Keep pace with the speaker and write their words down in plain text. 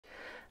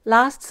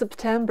Last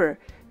September,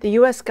 the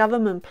U.S.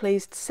 government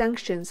placed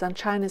sanctions on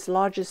China's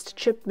largest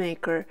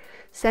chipmaker,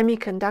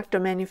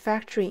 Semiconductor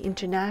Manufacturing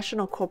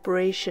International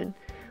Corporation,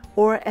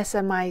 or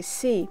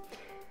SMIC,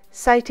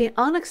 citing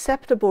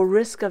unacceptable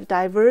risk of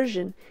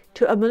diversion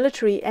to a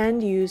military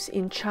end use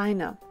in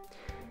China.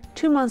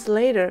 2 months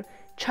later,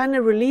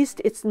 China released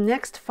its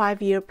next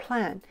 5-year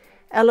plan,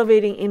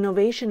 elevating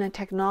innovation and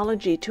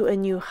technology to a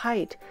new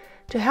height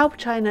to help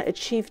China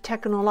achieve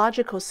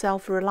technological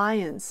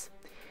self-reliance.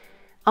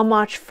 On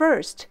March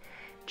 1st,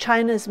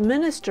 China's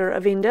Minister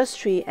of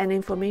Industry and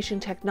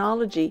Information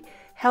Technology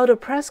held a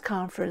press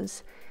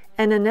conference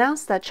and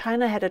announced that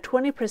China had a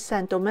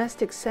 20%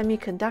 domestic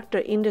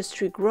semiconductor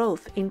industry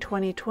growth in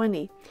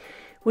 2020,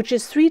 which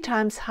is 3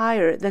 times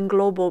higher than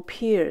global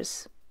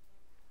peers.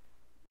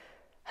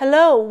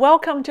 Hello,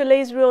 welcome to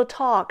Lei's Real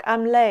Talk.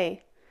 I'm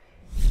Lei.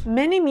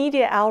 Many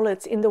media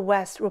outlets in the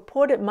West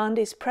reported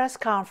Monday's press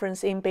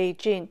conference in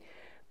Beijing,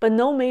 but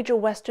no major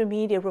Western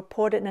media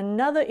reported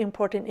another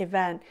important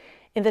event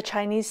in the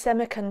Chinese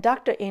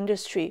semiconductor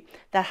industry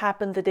that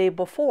happened the day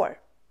before.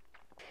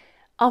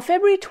 On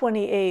February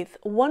 28th,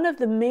 one of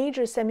the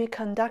major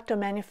semiconductor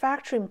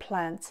manufacturing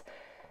plants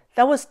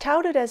that was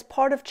touted as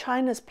part of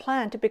China's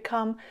plan to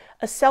become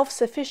a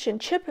self-sufficient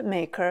chip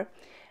maker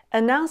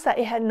announced that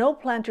it had no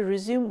plan to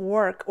resume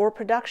work or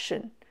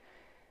production.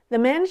 The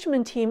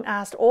management team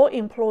asked all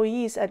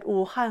employees at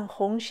Wuhan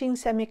Hongxin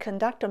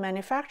Semiconductor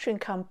Manufacturing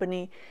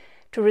Company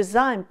to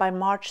resign by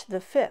March the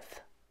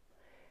 5th.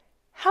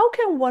 How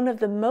can one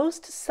of the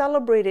most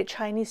celebrated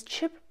Chinese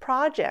chip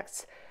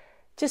projects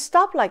just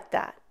stop like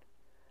that?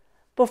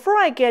 Before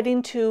I get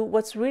into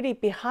what's really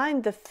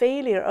behind the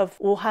failure of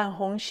Wuhan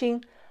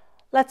Hongxin,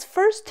 let's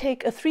first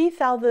take a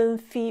 3,000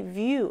 feet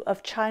view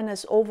of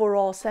China's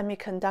overall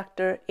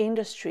semiconductor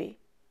industry.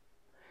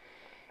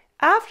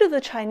 After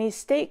the Chinese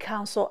State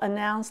Council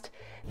announced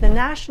the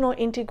National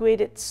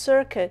Integrated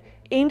Circuit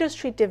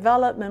Industry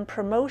Development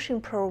Promotion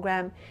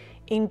Program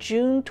in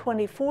June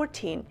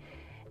 2014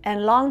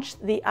 and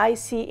launched the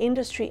IC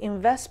Industry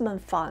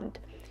Investment Fund,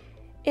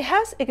 it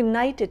has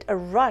ignited a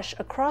rush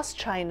across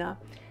China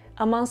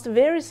amongst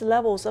various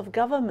levels of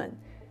government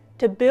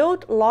to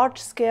build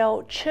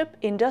large-scale chip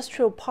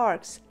industrial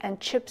parks and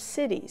chip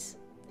cities.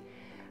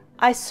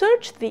 I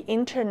searched the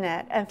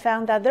internet and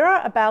found that there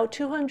are about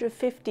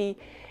 250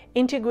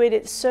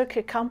 integrated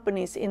circuit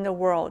companies in the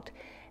world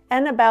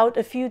and about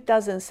a few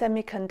dozen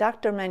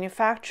semiconductor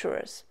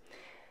manufacturers.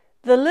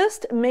 The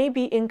list may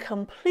be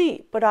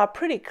incomplete, but are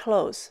pretty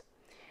close.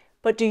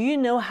 But do you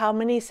know how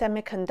many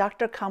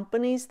semiconductor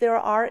companies there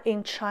are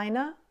in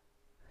China?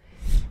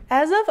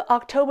 As of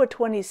October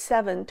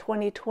 27,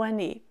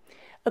 2020,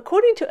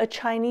 according to a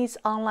Chinese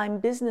online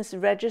business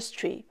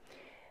registry,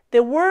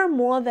 there were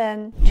more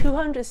than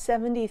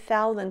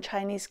 270,000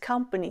 Chinese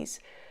companies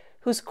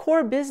whose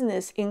core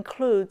business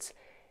includes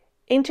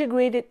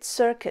integrated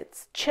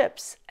circuits,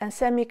 chips, and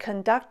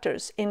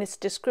semiconductors in its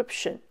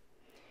description.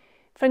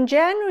 From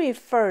January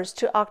 1st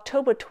to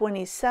October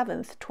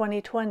 27,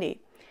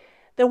 2020,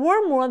 there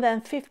were more than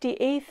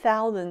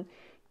 58,000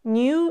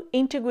 new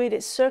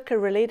integrated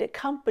circuit-related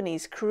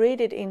companies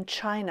created in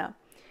China.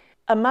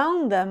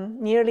 Among them,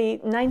 nearly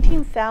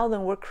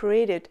 19,000 were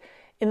created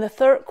in the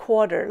third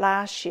quarter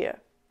last year.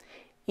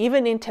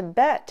 Even in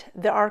Tibet,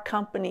 there are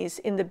companies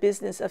in the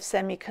business of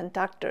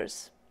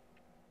semiconductors.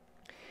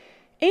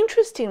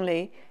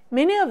 Interestingly,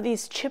 many of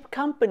these chip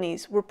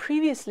companies were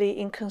previously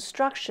in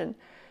construction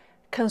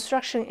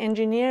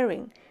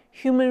engineering,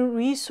 human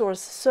resource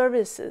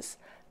services,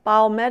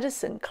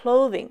 biomedicine,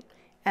 clothing,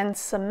 and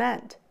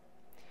cement.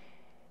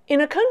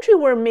 In a country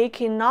where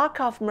making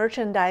knockoff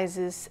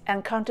merchandises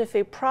and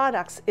counterfeit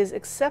products is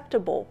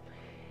acceptable,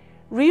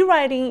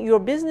 rewriting your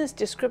business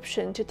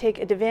description to take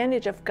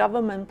advantage of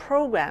government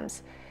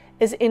programs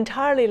is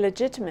entirely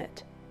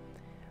legitimate.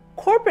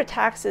 Corporate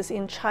taxes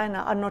in China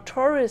are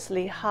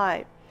notoriously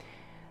high.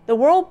 The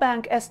World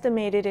Bank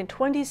estimated in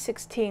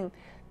 2016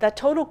 that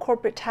total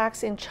corporate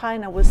tax in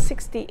China was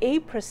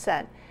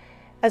 68%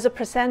 as a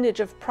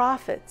percentage of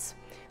profits,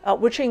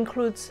 which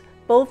includes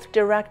both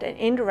direct and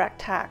indirect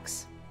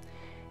tax.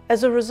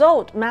 As a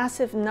result,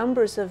 massive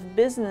numbers of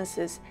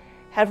businesses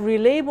have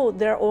relabeled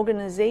their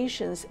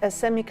organizations as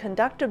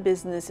semiconductor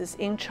businesses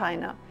in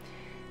China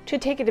to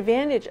take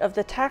advantage of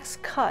the tax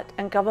cut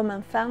and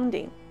government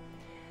funding.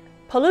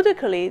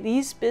 Politically,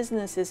 these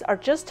businesses are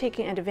just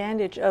taking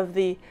advantage of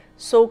the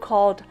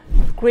so-called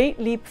Great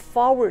Leap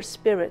Forward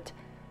spirit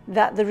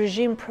that the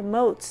regime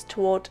promotes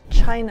toward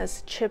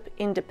China's chip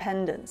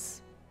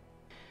independence.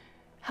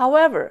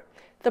 However,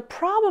 the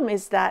problem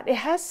is that it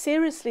has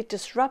seriously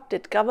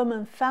disrupted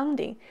government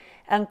funding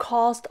and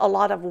caused a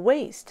lot of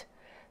waste.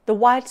 The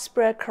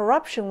widespread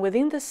corruption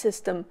within the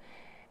system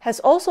has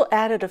also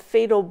added a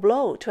fatal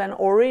blow to an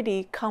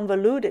already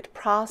convoluted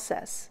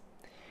process.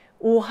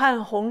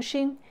 Wuhan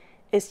Hongxin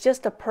is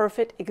just a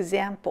perfect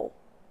example.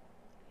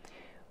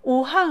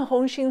 Wuhan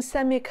Hongxin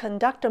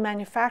Semiconductor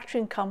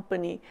Manufacturing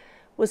Company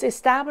was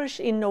established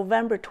in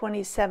November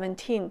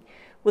 2017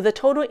 with a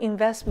total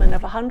investment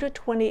of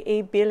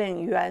 128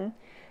 billion yuan,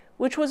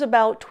 which was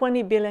about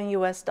 20 billion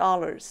US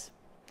dollars.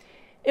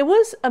 It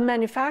was a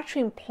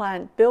manufacturing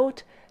plant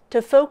built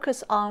to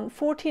focus on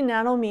 14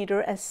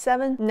 nanometer and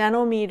 7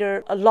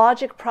 nanometer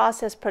logic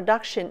process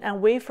production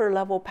and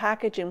wafer-level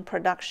packaging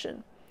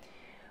production.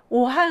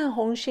 Wuhan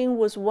Hongxin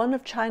was one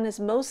of China's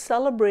most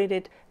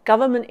celebrated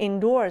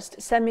government-endorsed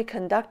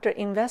semiconductor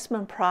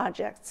investment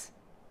projects.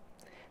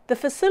 The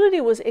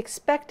facility was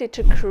expected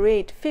to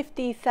create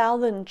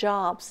 50,000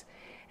 jobs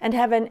and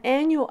have an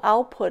annual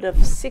output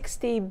of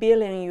 60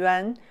 billion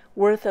yuan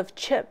worth of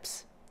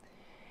chips.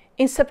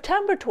 In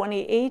September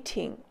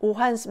 2018,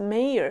 Wuhan's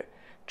mayor,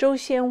 Zhou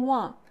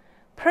Xianwang,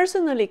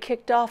 personally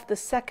kicked off the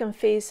second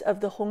phase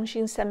of the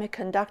Hongxin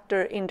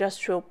Semiconductor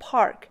Industrial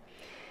Park.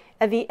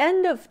 At the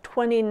end of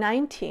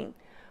 2019,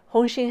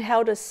 Hongxin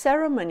held a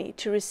ceremony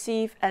to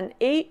receive an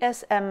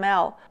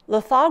ASML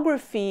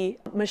lithography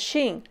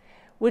machine,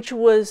 which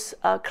was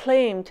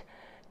claimed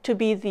to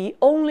be the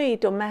only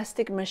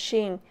domestic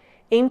machine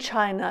in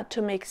China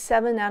to make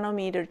 7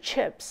 nanometer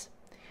chips.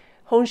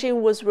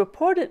 Hongxin was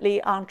reportedly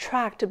on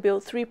track to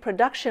build 3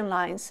 production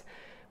lines,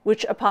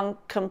 which upon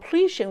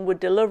completion would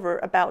deliver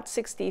about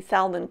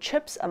 60,000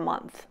 chips a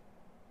month.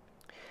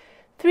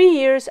 3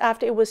 years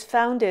after it was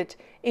founded,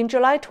 in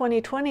July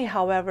 2020,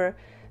 however,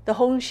 the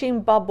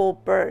Hongxin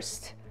bubble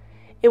burst.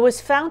 It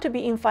was found to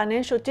be in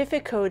financial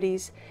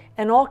difficulties,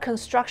 and all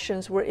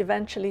constructions were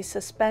eventually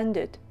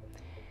suspended.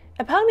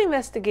 Upon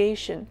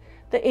investigation,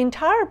 the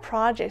entire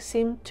project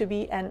seemed to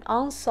be an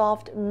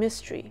unsolved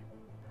mystery.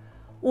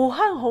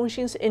 Wuhan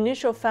Hongxin's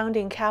initial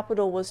founding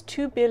capital was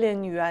 2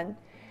 billion yuan.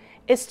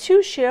 Its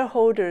 2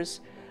 shareholders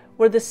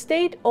were the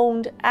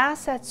state-owned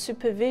Asset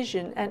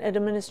Supervision and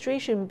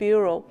Administration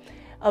Bureau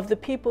of the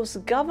People's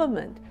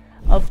Government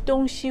of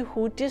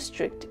Dongxihu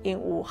District in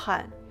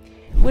Wuhan,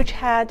 which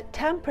had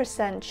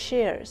 10%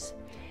 shares.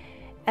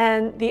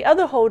 And the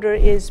other holder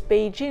is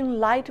Beijing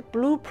Light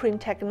Blueprint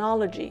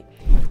Technology,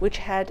 which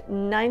had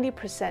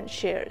 90%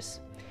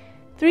 shares.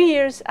 3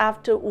 years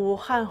after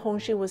Wuhan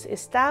Hongxin was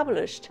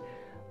established,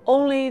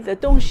 only the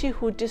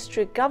Dongxihu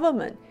District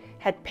government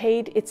had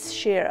paid its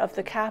share of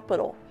the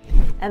capital,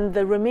 and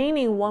the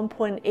remaining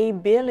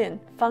 1.8 billion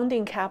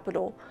funding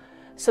capital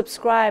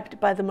subscribed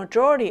by the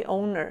majority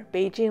owner,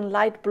 Beijing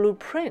Light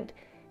Blueprint,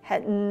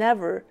 had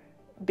never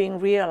been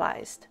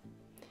realized.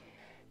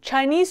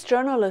 Chinese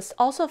journalists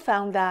also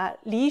found that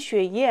Li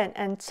Xueyan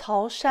and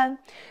Cao Shan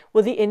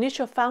were the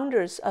initial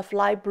founders of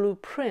Light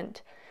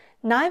Blueprint.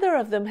 Neither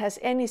of them has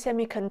any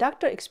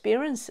semiconductor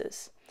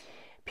experiences.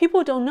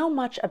 People don't know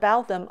much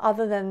about them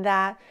other than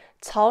that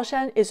Cao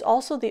Shan is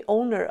also the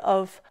owner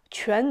of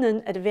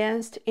Quan'an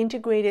Advanced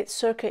Integrated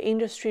Circuit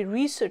Industry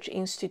Research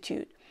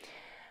Institute.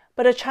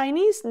 But a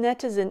Chinese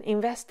netizen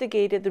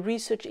investigated the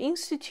research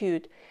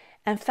institute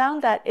and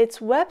found that its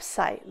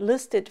website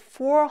listed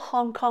 4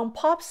 Hong Kong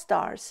pop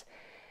stars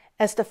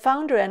as the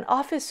founder and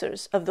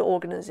officers of the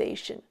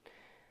organization.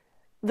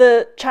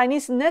 The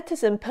Chinese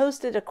netizen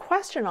posted a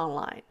question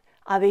online: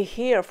 are they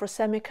here for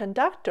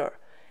semiconductor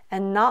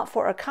and not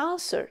for a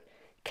concert?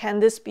 Can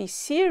this be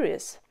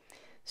serious?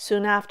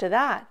 Soon after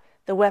that,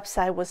 the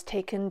website was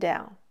taken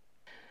down.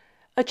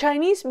 A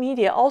Chinese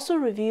media also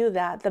revealed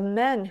that the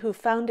men who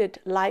founded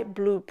Light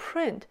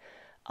Blueprint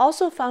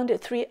also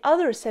founded 3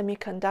 other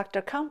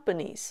semiconductor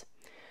companies.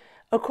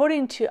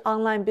 According to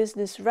online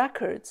business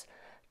records,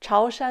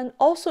 Cao Shan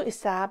also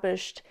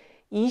established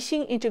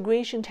Yixing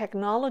Integration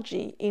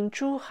Technology in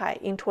Zhuhai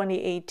in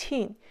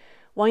 2018,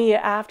 1 year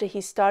after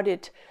he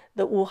started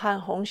the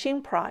Wuhan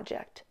Hongxin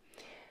project.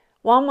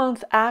 1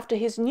 month after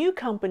his new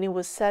company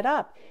was set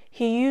up,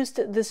 he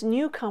used this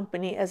new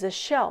company as a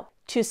shell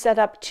to set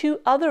up 2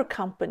 other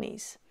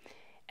companies,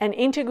 an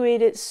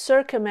integrated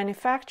circuit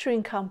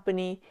manufacturing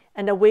company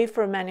and a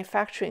wafer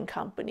manufacturing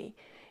company,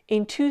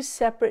 in 2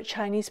 separate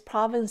Chinese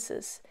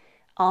provinces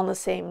on the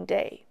same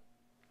day.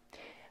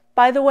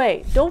 By the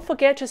way, don't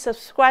forget to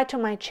subscribe to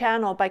my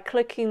channel by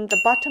clicking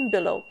the button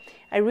below.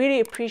 I really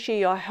appreciate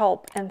your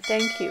help, and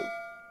thank you.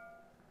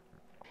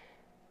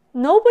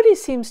 Nobody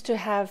seems to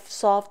have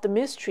solved the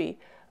mystery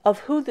of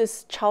who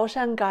this Cao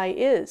Shan guy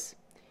is.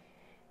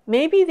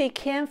 Maybe they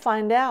can't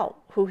find out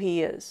who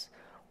he is,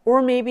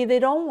 or maybe they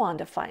don't want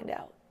to find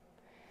out.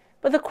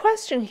 But the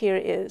question here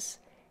is,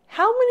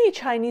 how many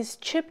Chinese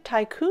chip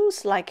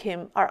tycoons like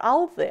him are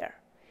out there?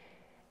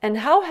 And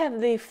how have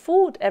they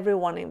fooled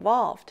everyone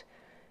involved,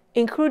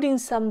 including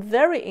some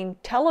very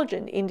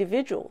intelligent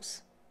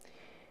individuals?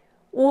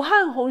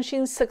 Wuhan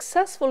Hongxin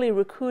successfully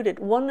recruited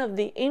one of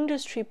the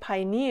industry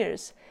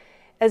pioneers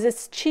as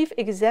its chief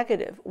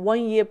executive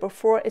 1 year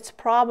before its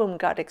problem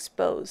got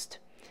exposed.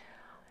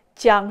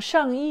 Jiang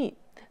Shangyi,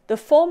 the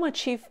former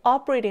chief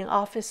operating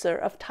officer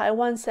of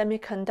Taiwan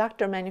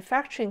Semiconductor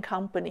Manufacturing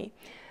Company,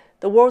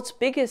 the world's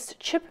biggest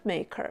chip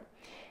maker,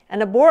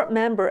 and a board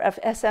member of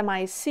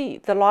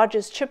SMIC, the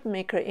largest chip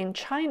maker in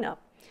China,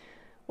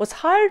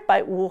 was hired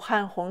by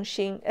Wuhan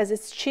Hongxin as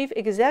its chief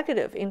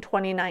executive in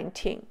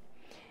 2019.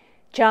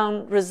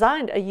 Jiang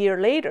resigned a year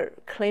later,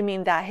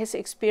 claiming that his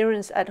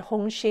experience at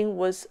Hongxin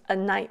was a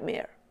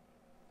nightmare.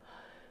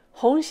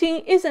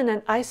 Hongxin isn't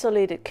an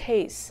isolated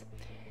case.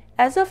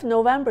 As of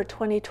November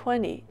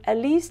 2020, at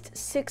least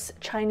 6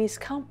 Chinese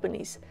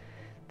companies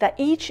that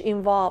each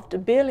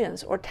involved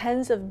billions or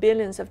tens of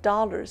billions of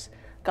dollars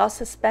got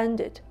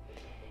suspended.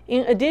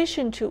 In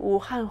addition to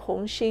Wuhan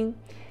Hongxin,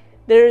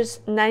 there's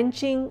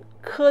Nanjing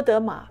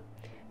Kedema.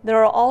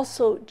 There are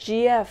also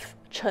GF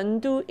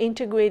Chengdu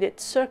Integrated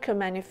Circuit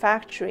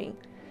Manufacturing,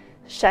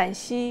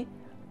 Shanxi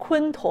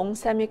Kuntong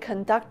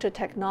Semiconductor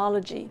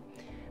Technology,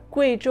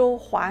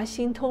 Guizhou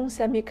Huaxintong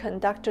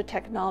Semiconductor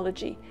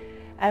Technology,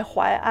 and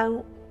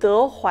Huai'an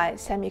Dehuai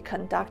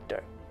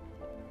Semiconductor.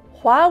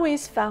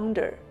 Huawei's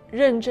founder,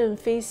 Ren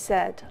Zhengfei,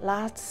 said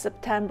last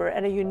September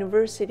at a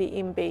university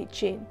in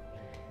Beijing,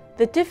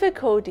 "The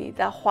difficulty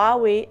that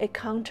Huawei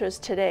encounters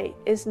today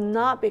is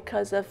not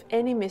because of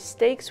any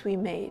mistakes we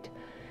made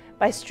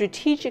by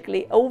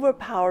strategically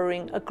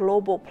overpowering a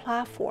global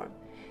platform.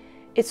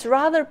 It's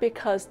rather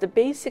because the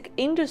basic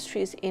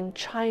industries in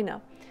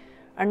China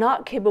are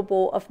not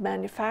capable of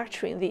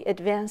manufacturing the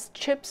advanced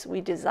chips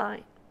we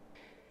design."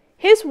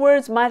 His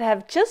words might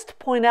have just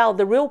pointed out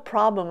the real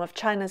problem of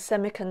China's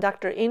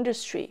semiconductor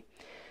industry.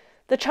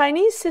 The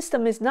Chinese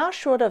system is not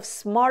short of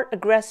smart,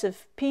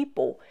 aggressive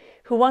people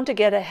who want to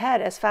get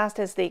ahead as fast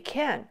as they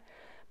can,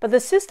 but the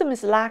system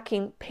is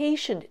lacking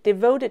patient,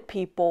 devoted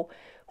people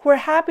who are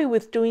happy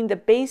with doing the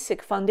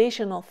basic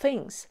foundational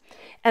things.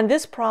 And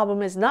this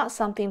problem is not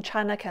something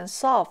China can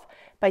solve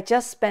by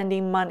just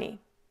spending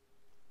money.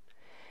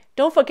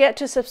 Don't forget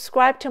to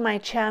subscribe to my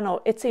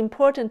channel. It's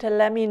important to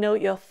let me know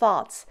your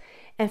thoughts.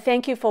 And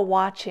thank you for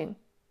watching.